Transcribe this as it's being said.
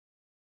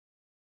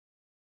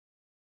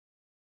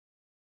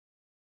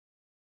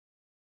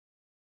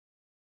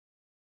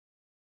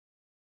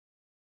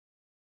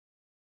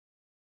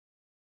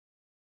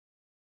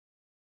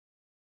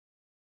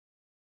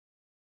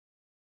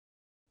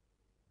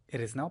It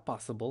is now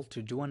possible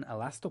to do an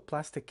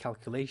elasto-plastic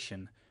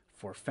calculation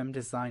for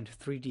FEM-Design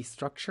 3D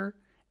structure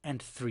and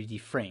 3D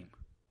frame.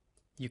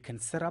 You can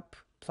set up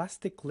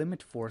plastic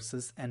limit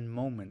forces and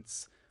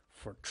moments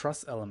for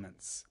truss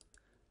elements,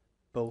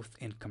 both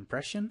in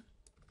compression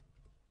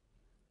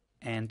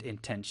and in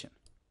tension.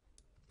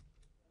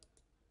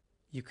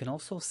 You can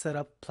also set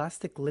up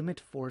plastic limit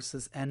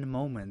forces and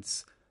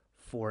moments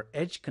for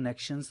edge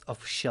connections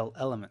of shell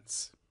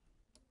elements.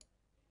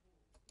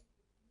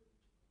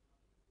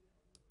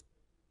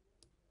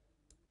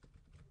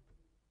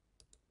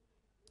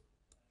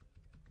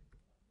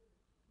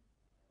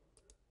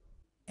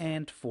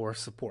 And for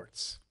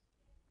supports.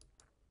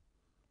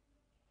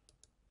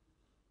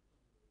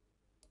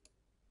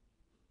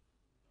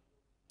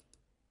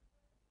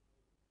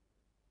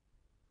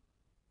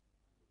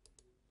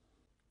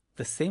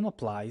 The same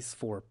applies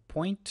for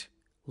point,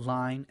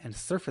 line, and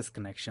surface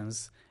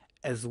connections,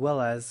 as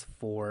well as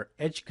for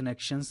edge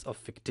connections of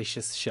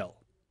fictitious shell.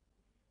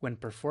 When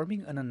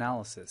performing an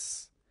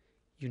analysis,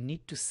 you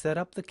need to set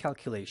up the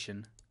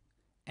calculation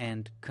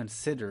and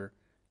consider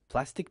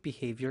plastic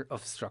behavior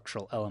of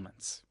structural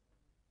elements.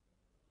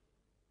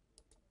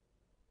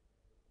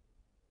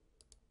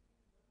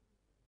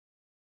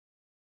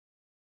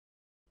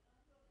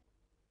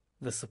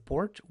 The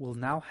support will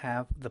now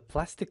have the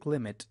plastic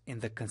limit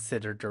in the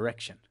considered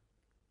direction.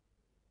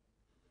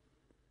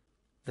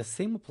 The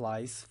same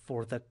applies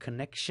for the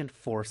connection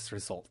force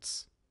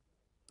results.